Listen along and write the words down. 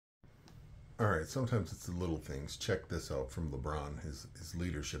All right, sometimes it's the little things. Check this out from LeBron. His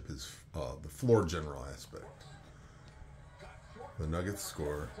leadership, his the floor general aspect. The Nuggets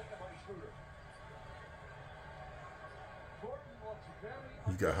score.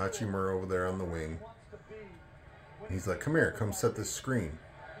 He's got Hachimura over there on the wing. He's like, come here, come set this screen.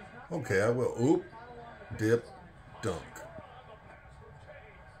 Okay, I will. Oop, dip, dunk.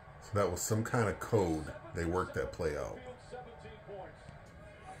 So that was some kind of code. They worked that play out.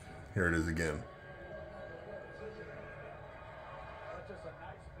 Here it is again.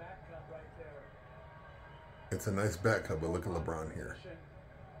 It's a nice back cut, but look at LeBron here.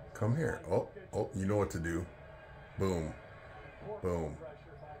 Come here. Oh, you know what to do. Boom. Boom.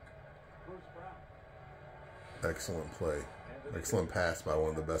 Excellent play. Excellent pass by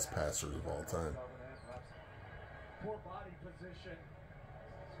one of the best passers of all time. Poor body position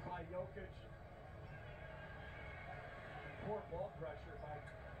by Jokic. Poor ball pressure by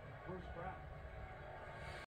Bruce Brown.